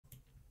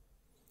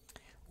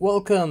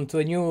Welcome to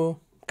a new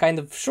kind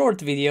of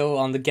short video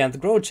on the Can't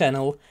Grow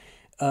channel.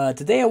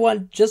 Today I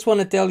just want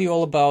to tell you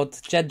all about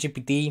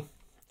ChatGPT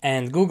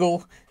and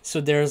Google.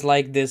 So there's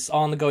like this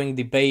ongoing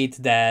debate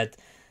that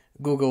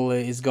Google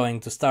is going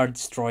to start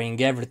destroying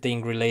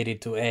everything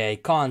related to AI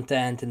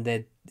content, and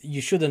that you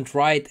shouldn't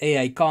write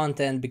AI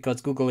content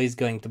because Google is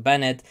going to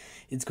ban it,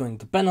 it's going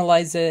to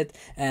penalize it,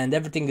 and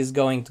everything is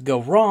going to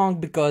go wrong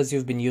because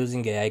you've been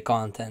using AI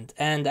content.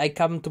 And I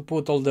come to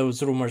put all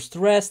those rumors to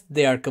rest.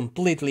 They are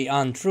completely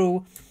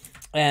untrue,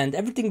 and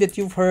everything that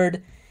you've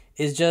heard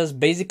is just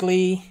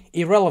basically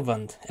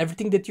irrelevant.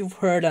 Everything that you've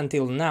heard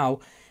until now,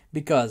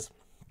 because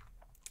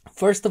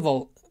first of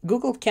all,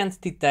 Google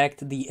can't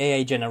detect the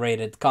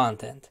AI-generated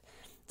content.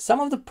 Some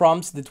of the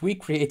prompts that we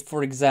create,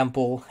 for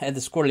example, at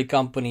the Squirrly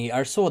company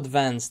are so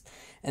advanced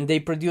and they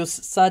produce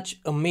such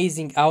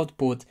amazing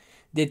output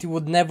that you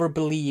would never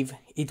believe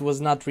it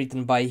was not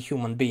written by a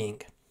human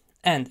being.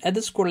 And at the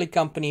Squirrly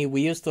company,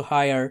 we used to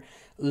hire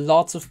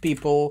lots of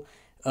people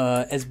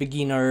as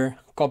beginner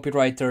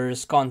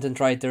copywriters, content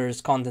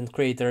writers, content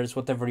creators,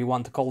 whatever you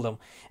want to call them.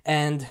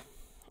 And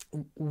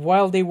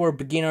while they were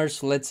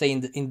beginners, let's say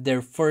in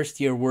their first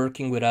year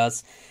working with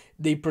us,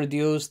 they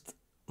produced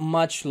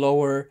much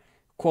lower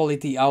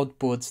quality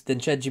outputs than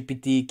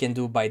ChatGPT can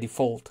do by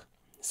default.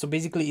 So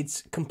basically,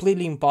 it's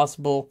completely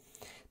impossible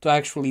to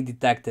actually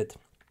detect it.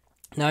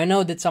 Now, I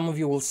know that some of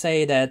you will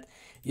say that,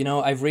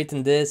 I've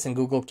written this and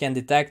Google can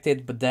detect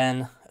it, but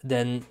then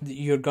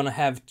you're going to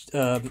have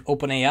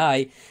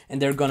OpenAI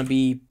and they're going to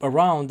be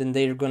around and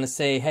they're going to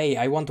say, hey,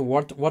 I want to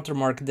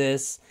watermark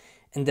this,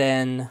 and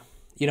then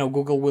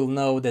Google will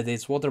know that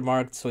it's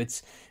watermarked, so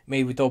it's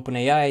made with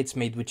OpenAI, it's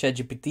made with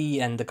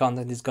ChatGPT, and the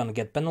content is going to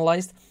get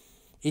penalized.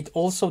 It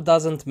also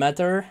doesn't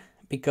matter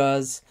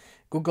because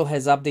Google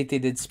has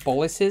updated its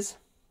policies.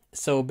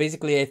 So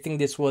basically, I think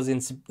this was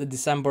in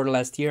December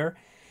last year,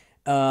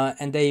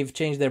 and they've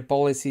changed their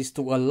policies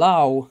to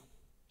allow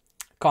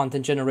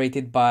content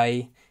generated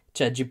by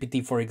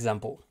ChatGPT, for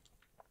example.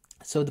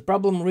 So the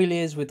problem really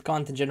is with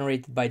content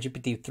generated by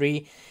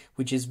GPT-3,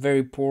 which is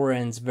very poor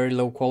and it's very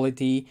low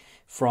quality.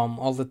 From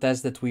all the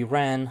tests that we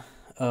ran,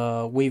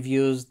 we've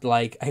used,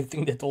 I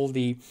think that all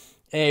the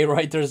AI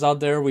writers out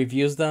there, we've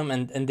used them,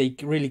 and they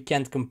really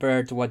can't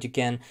compare to what you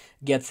can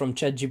get from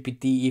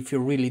ChatGPT if you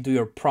really do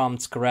your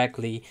prompts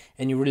correctly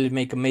and you really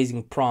make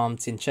amazing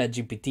prompts in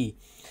ChatGPT.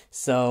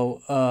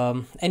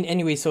 So,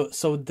 anyway,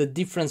 so the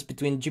difference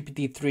between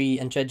GPT-3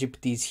 and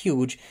ChatGPT is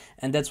huge,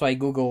 and that's why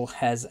Google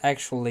has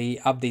actually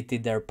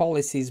updated their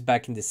policies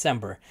back in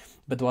December.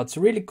 But what's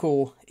really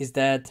cool is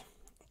that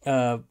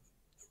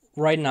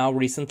right now,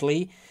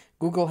 recently,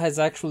 Google has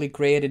actually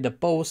created a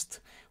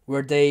post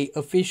where they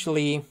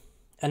officially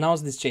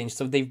announced this change.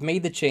 So they've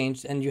made the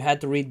change, and you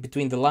had to read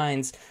between the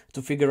lines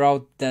to figure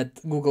out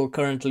that Google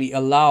currently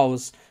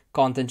allows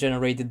content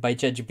generated by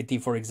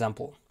ChatGPT, for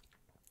example.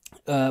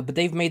 But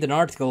they've made an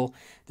article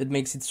that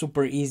makes it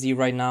super easy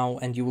right now,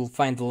 and you will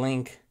find the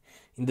link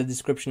in the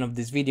description of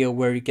this video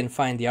where you can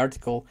find the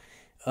article.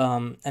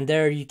 And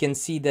there you can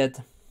see that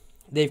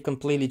they've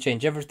completely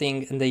changed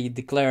everything, and they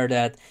declare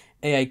that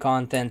AI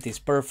content is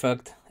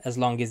perfect as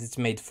long as it's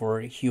made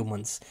for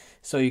humans.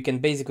 So you can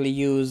basically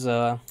use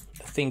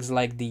things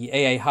like the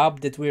AI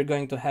hub that we're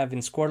going to have in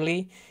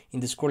Squirrly,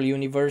 in the Squirrly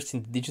universe,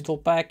 in the digital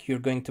pack. You're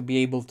going to be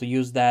able to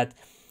use that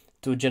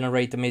to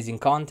generate amazing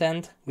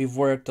content. We've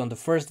worked on the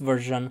first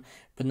version,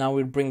 but now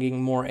we're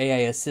bringing more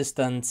AI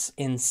assistants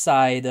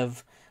inside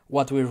of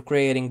what we're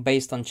creating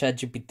based on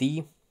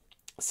ChatGPT.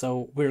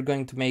 So we're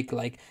going to make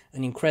an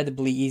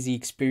incredibly easy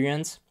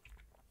experience.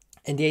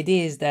 And the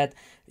idea is that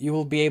you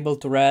will be able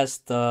to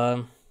rest,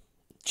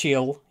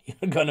 chill.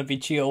 You're gonna be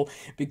chill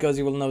because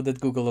you will know that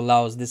Google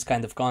allows this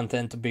kind of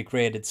content to be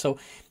created. So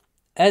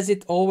as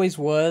it always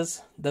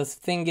was, the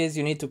thing is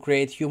you need to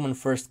create human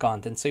first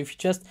content. So if you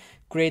just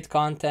create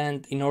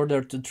content in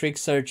order to trick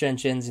search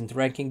engines into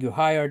ranking you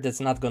higher, that's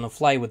not gonna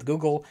fly with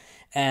Google.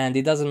 And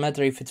it doesn't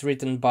matter if it's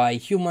written by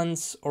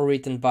humans or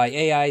written by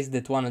AIs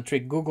that want to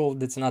trick Google,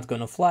 that's not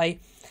gonna fly.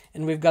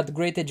 And we've got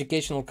great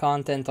educational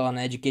content on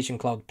Education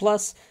Cloud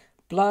Plus.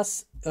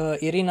 Plus,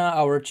 Irina,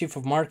 our chief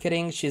of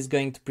marketing, she's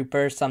going to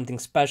prepare something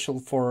special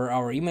for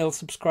our email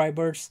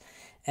subscribers,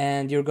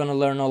 and you're going to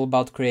learn all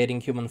about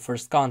creating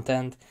human-first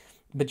content,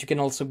 but you can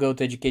also go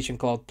to Education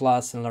Cloud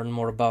Plus and learn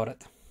more about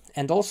it.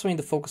 And also in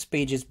the focus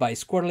pages by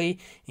Squirrly,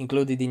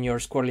 included in your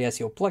Squirrly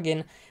SEO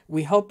plugin,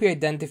 we help you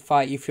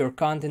identify if your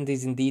content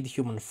is indeed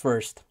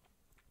human-first.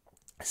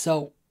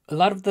 So, a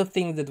lot of the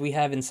things that we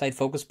have inside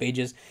focus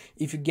pages,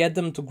 if you get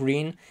them to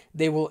green,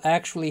 they will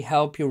actually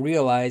help you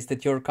realize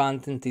that your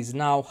content is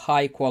now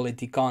high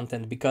quality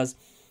content, because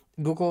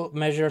Google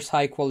measures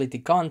high quality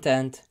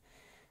content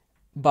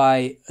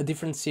by a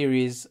different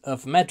series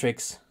of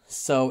metrics.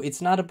 So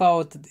it's not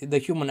about the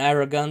human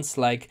arrogance,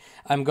 like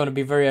I'm going to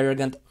be very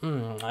arrogant,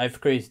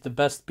 I've created the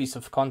best piece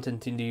of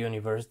content in the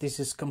universe. This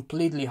is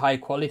completely high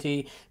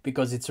quality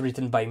because it's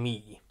written by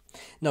me.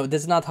 No,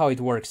 that's not how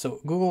it works. So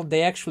Google,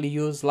 they actually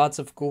use lots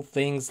of cool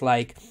things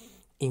like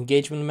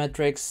engagement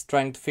metrics,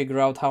 trying to figure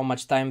out how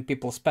much time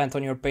people spent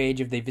on your page,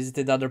 if they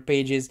visited other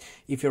pages,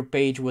 if your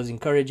page was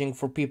encouraging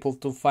for people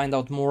to find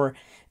out more,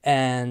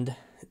 and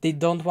they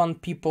don't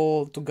want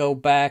people to go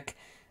back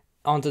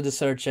onto the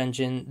search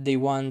engine. They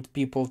want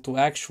people to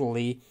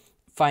actually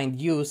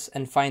find use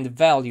and find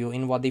value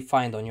in what they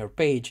find on your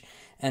page.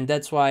 And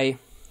that's why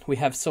we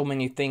have so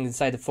many things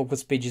inside the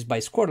focus pages by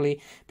Squirrly,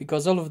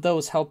 because all of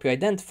those help you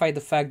identify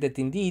the fact that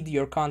indeed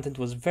your content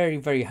was very,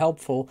 very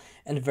helpful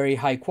and very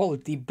high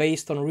quality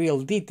based on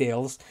real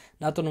details,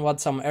 not on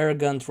what some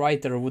arrogant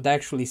writer would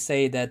actually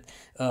say that,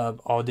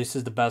 oh, this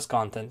is the best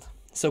content.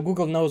 So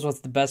Google knows what's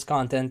the best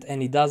content,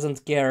 and it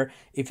doesn't care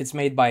if it's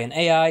made by an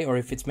AI or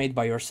if it's made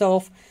by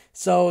yourself.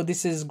 So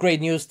this is great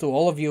news to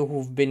all of you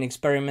who've been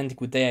experimenting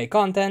with AI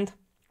content.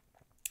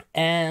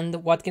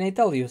 And what can I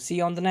tell you? See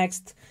you on the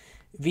next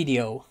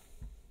video.